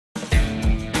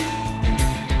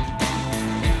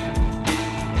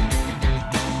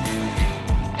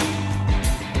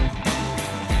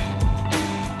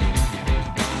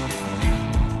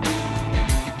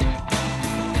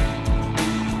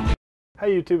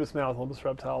YouTube, it's Matt with Olympus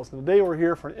Reptiles, and today we're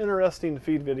here for an interesting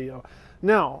feed video.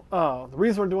 Now, the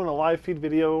reason we're doing a live feed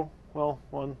video, well,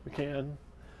 one, we can.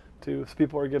 Two, some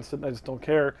people are against it and I just don't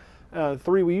care.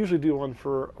 Three, we usually do one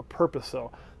for a purpose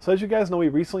though. So as you guys know, we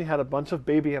recently had a bunch of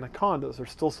baby anacondas.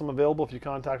 There's still some available. If you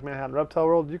contact Manhattan Reptile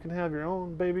World, you can have your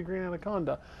own baby green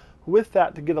anaconda. With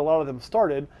that, to get a lot of them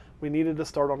started, we needed to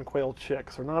start on quail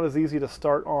chicks. They're not as easy to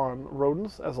start on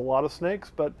rodents as a lot of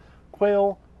snakes, but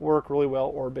quail work really well,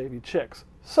 or baby chicks.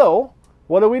 So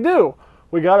what do?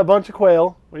 We got a bunch of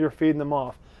quail. We were feeding them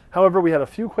off. However, we had a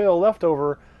few quail left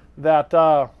over that,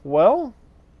 well,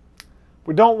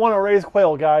 we don't want to raise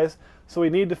quail, guys, so we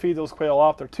need to feed those quail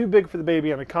off. They're too big for the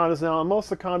baby anacondas now, and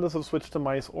most anacondas have switched to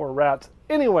mice or rats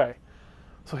anyway.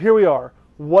 So here we are,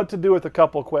 what to do with a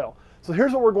couple quail. So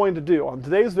here's what we're going to do. On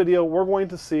today's video, we're going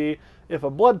to see if a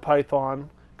blood python,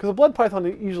 because a blood python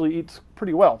usually eats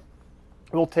pretty well,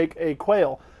 we'll take a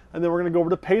quail, and then we're going to go over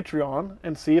to Patreon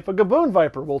and see if a gaboon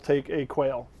viper will take a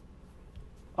quail.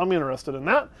 I'm interested in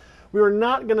that. We are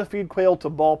not going to feed quail to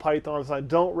ball pythons. I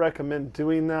don't recommend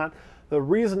doing that. The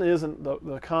reason isn't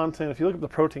the content. If you look at the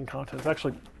protein content, it's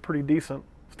actually pretty decent.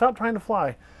 Stop trying to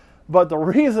fly. But the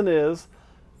reason is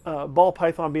ball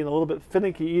python being a little bit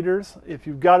finicky eaters. If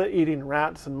you've got it eating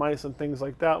rats and mice and things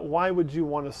like that, why would you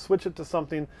want to switch it to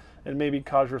something and maybe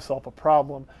cause yourself a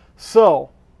problem? So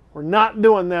we're not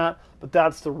doing that, but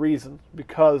that's the reason,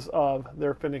 because of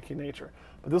their finicky nature.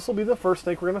 But this will be the first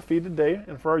snake we're going to feed today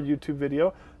and for our YouTube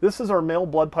video. This is our male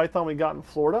blood python we got in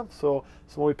Florida. So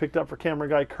it's one we picked up for camera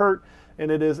guy Kurt,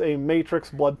 and it is a matrix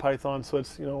blood python. So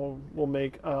it's, you know, we'll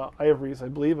make ivories, I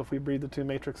believe, if we breed the two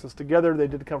matrices together. They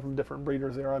did come from different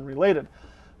breeders. They are unrelated.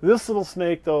 This little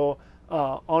snake, though,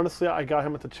 honestly, I got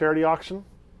him at the charity auction.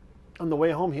 On the way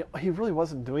home, he really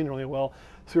wasn't doing really well.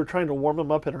 So we were trying to warm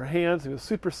him up in our hands. He was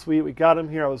super sweet. We got him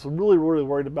here. I was really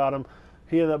worried about him.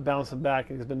 He ended up bouncing back,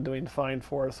 and he's been doing fine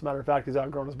for us. As a matter of fact, he's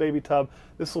outgrown his baby tub.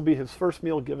 This will be his first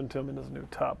meal given to him in his new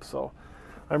tub. So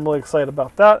I'm really excited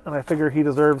about that, and I figure he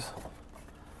deserves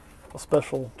a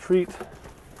special treat.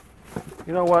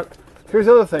 You know what? Here's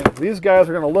the other thing. These guys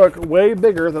are going to look way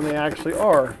bigger than they actually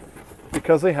are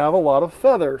because they have a lot of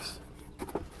feathers.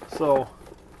 So,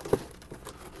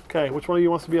 okay, which one of you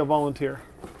wants to be a volunteer?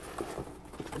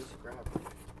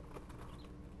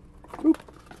 Oop.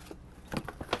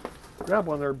 Grab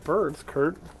one of their birds,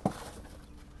 Kurt.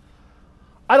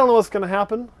 I don't know what's going to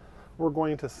happen. We're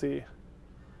going to see.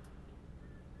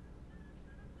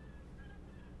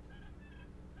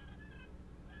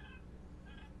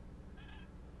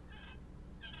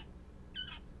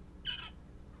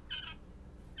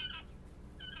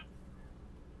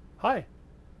 Hi.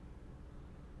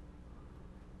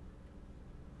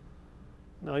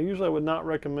 Now, usually I would not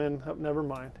recommend, oh, never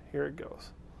mind, here it goes.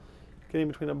 Getting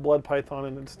between a blood python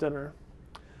and its dinner.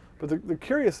 But the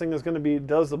curious thing is going to be,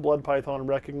 does the blood python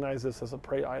recognize this as a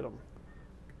prey item?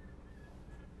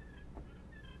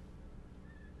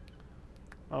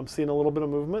 I'm seeing a little bit of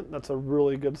movement. That's a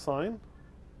really good sign.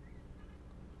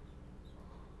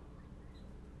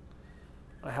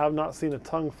 I have not seen a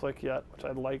tongue flick yet, which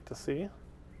I'd like to see.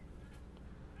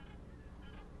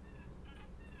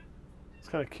 It's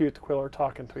kind of cute the quail are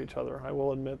talking to each other. I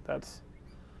will admit that's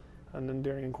an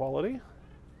endearing quality.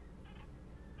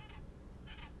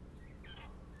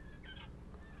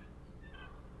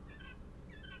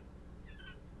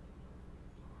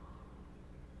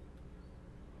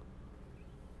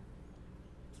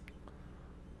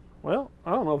 Well,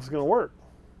 I don't know if it's going to work.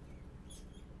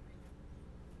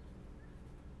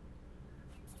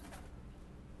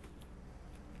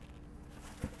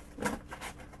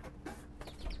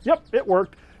 Yep, it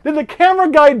worked. Did the camera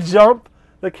guy jump?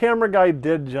 The camera guy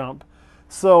did jump.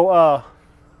 So,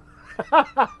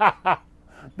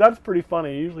 that's pretty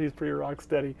funny. Usually he's pretty rock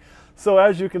steady. So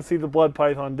as you can see, the blood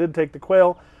python did take the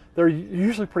quail. They're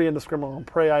usually pretty indiscriminate on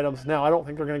prey items. Now, I don't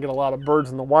think they're going to get a lot of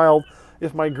birds in the wild.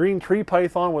 If my green tree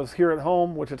python was here at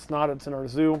home, which it's not, it's in our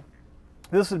zoo,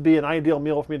 this would be an ideal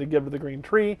meal for me to give to the green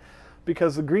tree,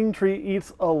 because the green tree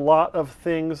eats a lot of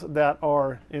things that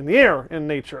are in the air in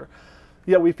nature.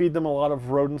 Yet we feed them a lot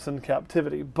of rodents in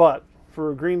captivity. But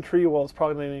for a green tree, well, it's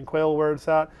probably not even quail where it's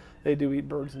at. They do eat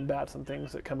birds and bats and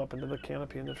things that come up into the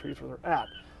canopy in the trees where they're at.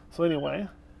 So anyway,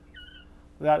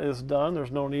 that is done. There's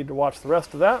no need to watch the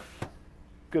rest of that.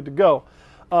 Good to go.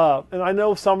 And I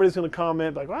know somebody's going to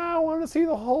comment like, well, I want to see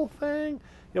the whole thing. You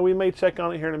know, we may check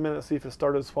on it here in a minute, see if it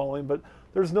started swallowing, but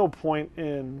there's no point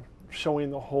in showing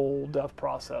the whole death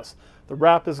process. The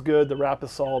wrap is good, the wrap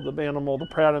is solid, the animal, the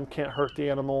prey item can't hurt the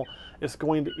animal, it's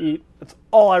going to eat. It's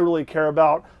all I really care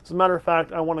about. As a matter of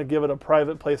fact, I want to give it a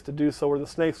private place to do so where the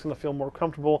snake's going to feel more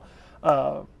comfortable.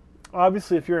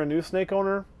 Obviously, if you're a new snake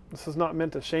owner, this is not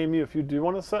meant to shame you if you do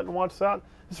want to sit and watch that.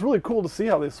 It's really cool to see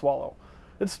how they swallow.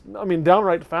 It's, I mean,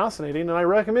 downright fascinating, and I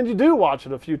recommend you do watch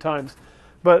it a few times.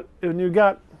 But when you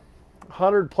got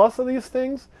 100 plus of these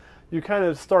things, you kind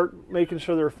of start making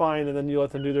sure they're fine, and then you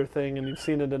let them do their thing, and you've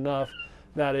seen it enough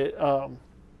that it,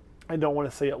 I don't want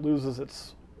to say it loses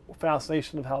its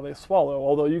fascination of how they swallow,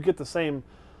 although you get the same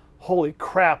holy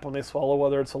crap when they swallow,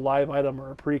 whether it's a live item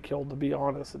or a pre-killed, to be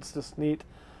honest. It's just neat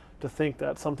to think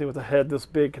that something with a head this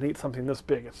big can eat something this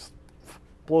big. It just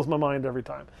blows my mind every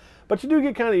time. But you do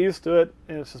get kind of used to it,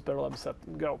 and it's just better to let them set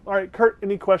and go. All right, Kurt,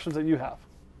 any questions that you have?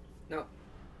 No.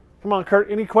 Come on, Kurt,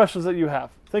 any questions that you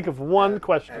have? Think of one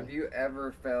question. Have you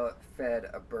ever fed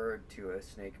a bird to a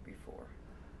snake before?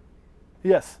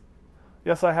 Yes.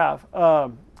 Yes, I have.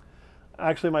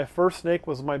 Actually, my first snake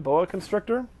was my boa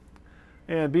constrictor.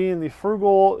 And being the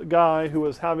frugal guy who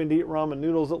was having to eat ramen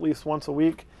noodles at least once a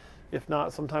week, if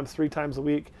not sometimes 3 times a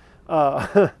week,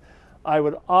 I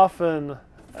would often,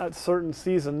 at certain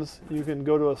seasons, you can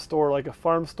go to a store, like a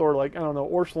farm store, like, I don't know,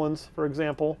 Orscheln's, for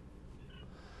example.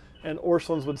 And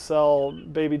Orscheln's would sell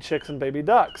baby chicks and baby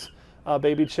ducks.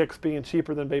 Baby chicks being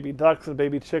cheaper than baby ducks and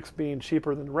baby chicks being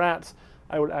cheaper than rats.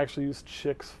 I would actually use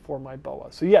chicks for my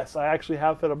boa. So yes, I actually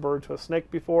have fed a bird to a snake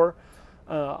before.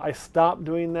 I stopped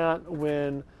doing that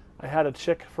when I had a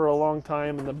chick for a long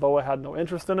time and the boa had no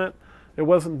interest in it. It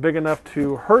wasn't big enough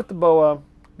to hurt the boa,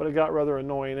 but it got rather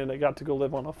annoying, and it got to go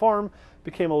live on a farm,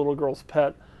 became a little girl's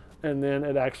pet, and then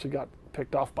it actually got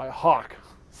picked off by a hawk.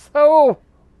 So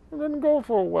it didn't go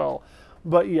so well.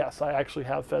 But yes, I actually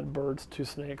have fed birds to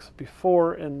snakes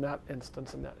before in that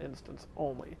instance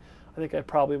only. I think I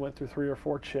probably went through 3 or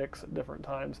 4 chicks at different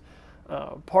times.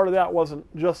 Part of that wasn't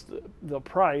just the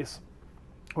price.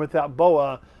 With that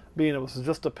boa, being it was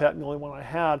just a pet and the only one I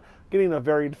had, getting a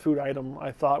varied food item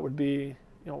I thought would be,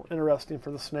 interesting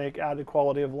for the snake, added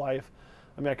quality of life.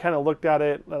 I mean, I kind of looked at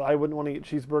it that I wouldn't want to eat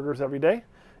cheeseburgers every day.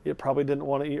 It probably didn't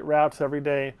want to eat rats every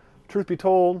day. Truth be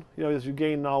told, as you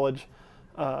gain knowledge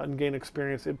and gain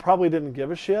experience, it probably didn't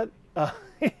give a shit, but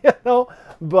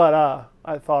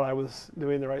I thought I was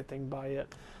doing the right thing by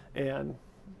it and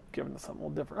giving it something a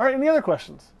little different. All right, any other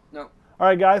questions? No. All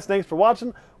right, guys, thanks for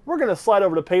watching. We're going to slide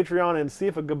over to Patreon and see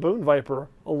if a Gaboon Viper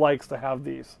likes to have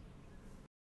these.